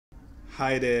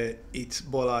Hi there, it's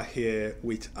Bola here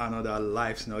with another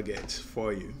Life's Nugget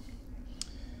for you.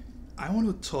 I want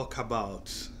to talk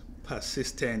about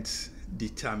persistent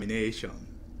determination.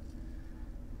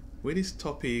 With this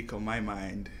topic on my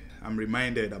mind, I'm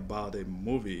reminded about a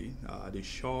movie, The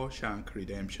Shawshank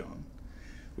Redemption,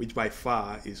 which by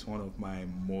far is one of my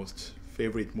most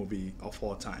favorite movie of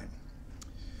all time.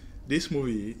 This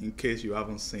movie, in case you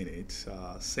haven't seen it,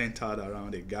 centered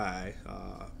around a guy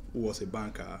who was a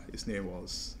banker. His name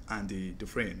was Andy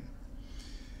Dufresne.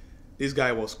 This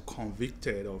guy was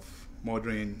convicted of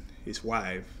murdering his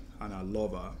wife and her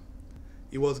lover.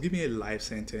 He was given a life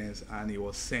sentence and he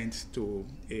was sent to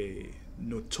a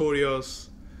notorious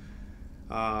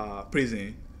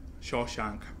prison,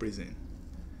 Shawshank prison.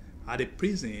 At the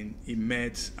prison, he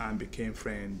met and became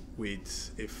friends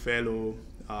with a fellow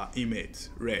inmate,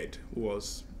 Red, who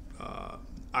was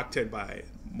acted by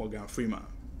Morgan Freeman.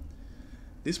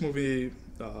 This movie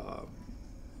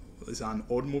is an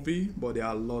old movie, but there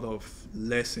are a lot of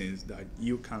lessons that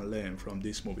you can learn from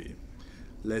this movie.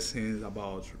 Lessons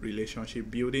about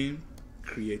relationship building,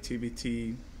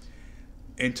 creativity,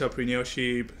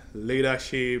 entrepreneurship,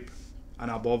 leadership,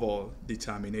 and above all,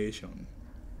 determination.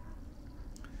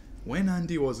 When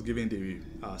Andy was given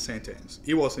the sentence,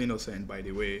 he was innocent, by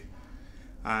the way,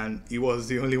 and he was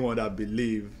the only one that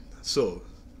believed so.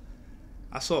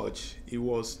 As such, he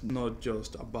was not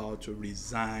just about to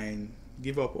resign,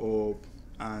 give up hope,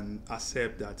 and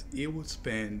accept that he would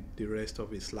spend the rest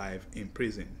of his life in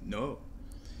prison. No.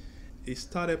 He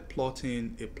started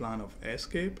plotting a plan of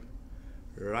escape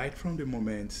right from the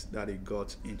moment that he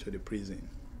got into the prison.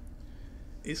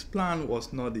 His plan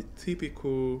was not the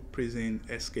typical prison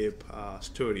escape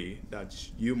story that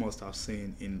you must have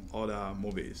seen in other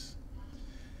movies.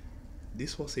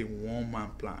 This was a one-man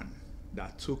plan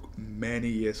that took many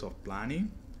years of planning,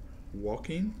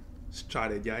 working,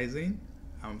 strategizing,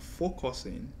 and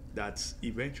focusing that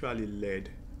eventually led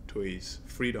to his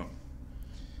freedom.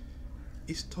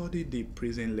 He studied the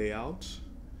prison layout.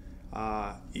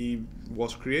 He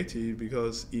was creative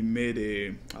because he made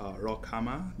a rock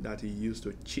hammer that he used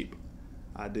to chip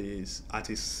at his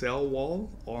cell wall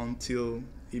until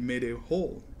he made a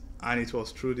hole. And it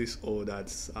was through this hole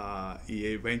that he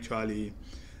eventually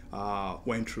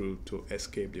went through to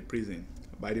escape the prison.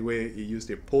 By the way, he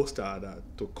used a poster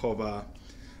to cover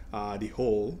the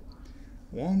hole.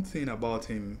 One thing about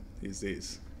him is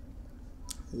this: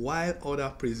 while other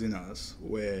prisoners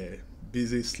were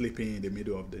busy sleeping in the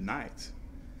middle of the night,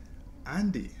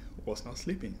 Andy was not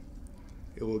sleeping.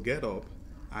 He will get up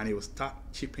and he will start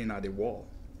chipping at the wall.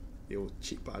 He will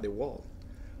chip at the wall,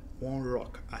 one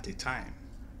rock at a time.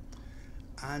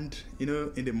 And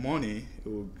in the morning, he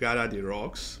will gather the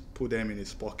rocks, put them in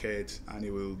his pocket, and he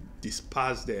will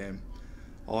disperse them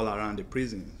all around the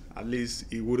prison. At least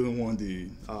he wouldn't want the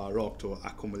rock to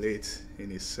accumulate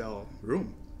in his cell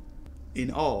room.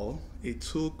 In all, it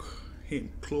took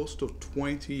him close to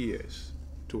 20 years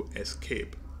to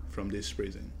escape from this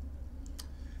prison.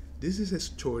 This is a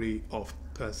story of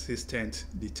persistent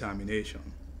determination.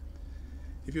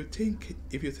 If you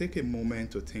take a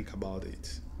moment to think about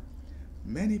it,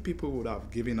 many people would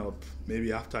have given up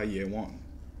maybe after year one.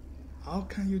 How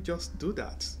can you just do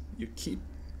that? You keep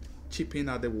chipping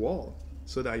at the wall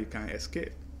so that you can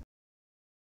escape.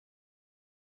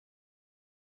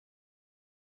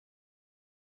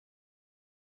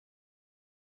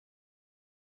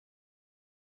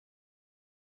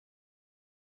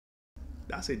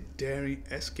 That's a daring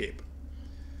escape.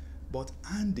 But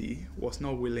Andy was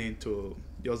not willing to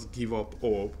just give up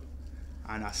hope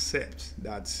and accept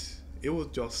that he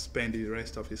would just spend the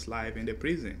rest of his life in the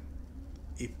prison.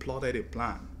 He plotted a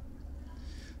plan.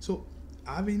 So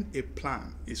having a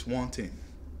plan is one thing.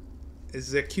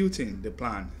 Executing the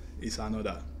plan is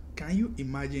another. Can you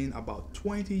imagine about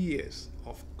 20 years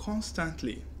of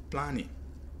constantly planning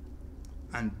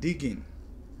and digging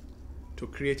to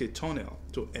create a tunnel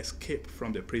to escape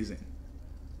from the prison?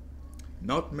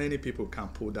 Not many people can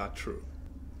pull that through.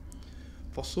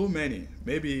 For so many,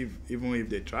 maybe even if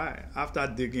they try, after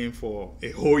digging for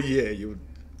a whole year, you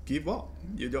give up.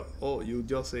 You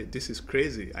just say, this is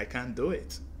crazy, I can't do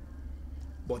it.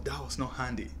 But that was not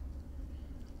handy.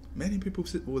 Many people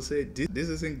will say, this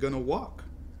isn't gonna work.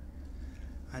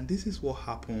 And this is what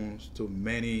happens to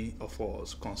many of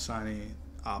us concerning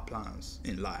our plans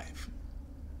in life.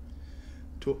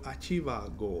 To achieve our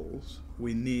goals,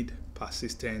 we need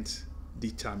persistent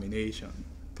determination.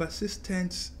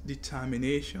 Persistent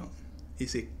determination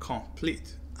is a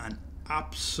complete and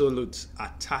absolute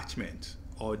attachment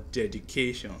or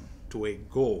dedication to a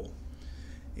goal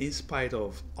in spite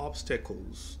of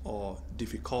obstacles or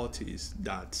difficulties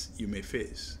that you may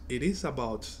face. It is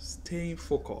about staying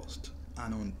focused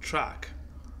and on track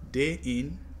day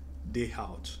in, day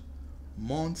out,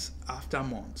 months after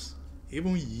months,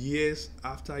 even years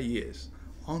after years,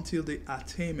 until the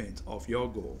attainment of your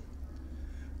goal.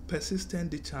 Persistent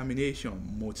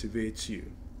determination motivates you.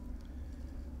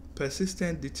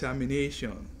 Persistent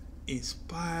determination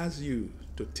inspires you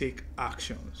to take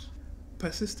actions.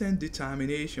 Persistent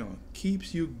determination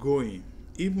keeps you going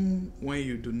even when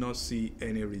you do not see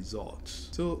any results.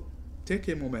 So take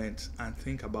a moment and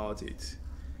think about it.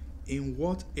 In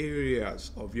what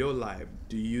areas of your life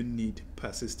do you need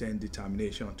persistent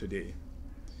determination today?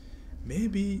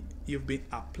 Maybe you've been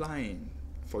applying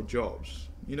for jobs.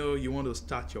 You want to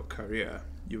start your career.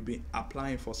 You've been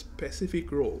applying for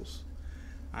specific roles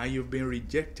and you've been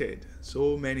rejected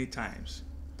so many times.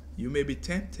 You may be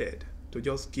tempted to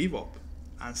just give up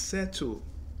and settle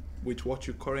with what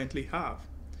you currently have.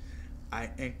 I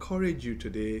encourage you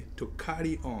today to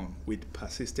carry on with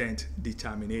persistent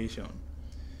determination.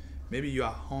 Maybe you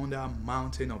are under a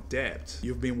mountain of debt.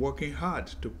 You've been working hard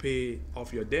to pay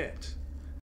off your debt.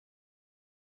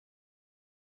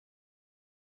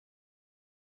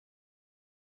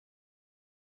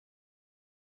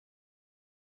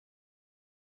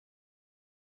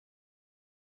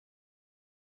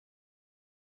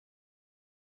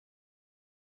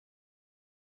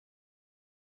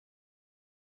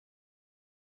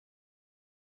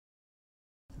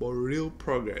 But real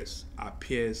progress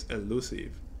appears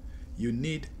elusive. You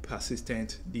need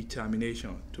persistent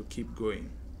determination to keep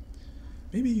going.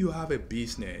 Maybe you have a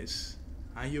business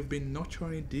and you've been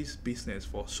nurturing this business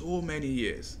for so many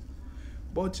years,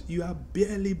 but you are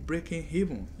barely breaking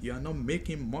even. You are not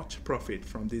making much profit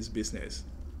from this business.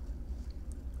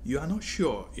 You are not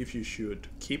sure if you should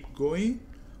keep going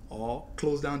or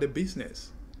close down the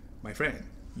business. My friend,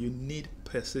 you need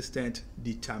persistent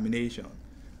determination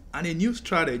and a new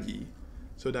strategy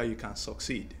so that you can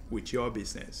succeed with your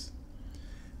business.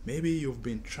 Maybe you've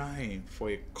been trying for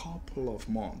a couple of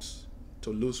months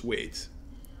to lose weight.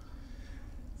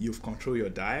 You've controlled your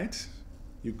diet.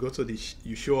 You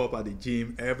show up at the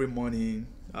gym every morning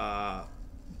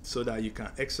so that you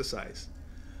can exercise.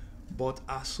 But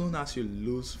as soon as you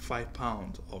lose 5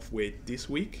 pounds of weight this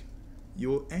week,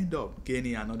 you'll end up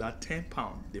gaining another 10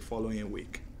 pounds the following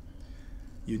week.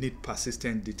 You need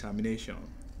persistent determination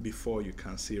before you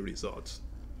can see results.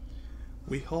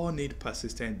 We all need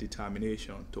persistent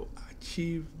determination to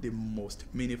achieve the most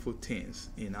meaningful things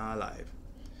in our life.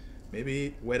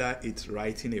 Maybe whether it's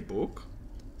writing a book,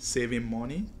 saving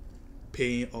money,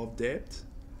 paying off debt,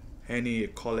 earning a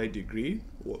college degree,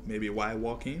 or maybe while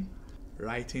working,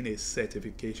 writing a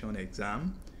certification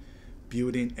exam,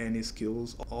 building any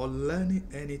skills, or learning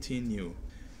anything new.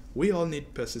 We all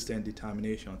need persistent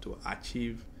determination to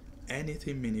achieve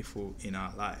anything meaningful in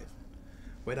our life.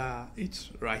 Whether it's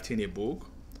writing a book,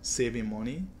 saving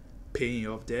money, paying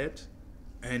off debt,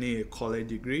 earning a college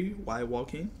degree while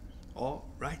working, or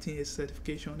writing a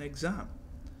certification exam.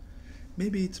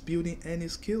 Maybe it's building any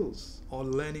skills or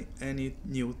learning any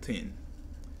new thing.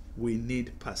 We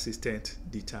need persistent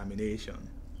determination.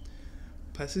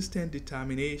 Persistent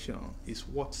determination is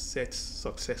what sets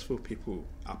successful people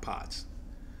apart.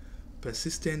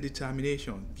 Persistent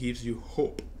determination gives you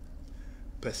hope.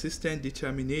 Persistent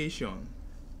determination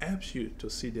helps you to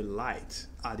see the light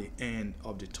at the end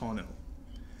of the tunnel.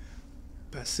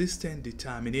 Persistent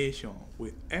determination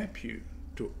will help you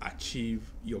to achieve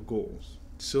your goals.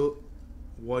 So,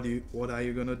 what are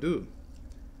you going to do?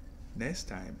 Next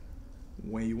time,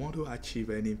 when you want to achieve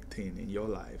anything in your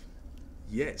life,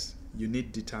 yes, you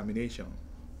need determination,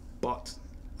 but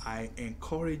I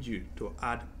encourage you to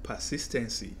add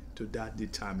persistency to that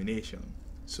determination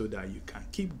so that you can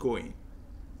keep going.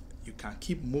 You can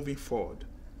keep moving forward,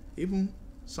 even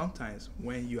sometimes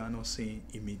when you are not seeing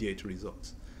immediate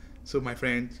results. So my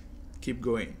friend, keep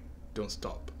going. Don't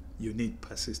stop. You need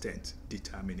persistent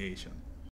determination.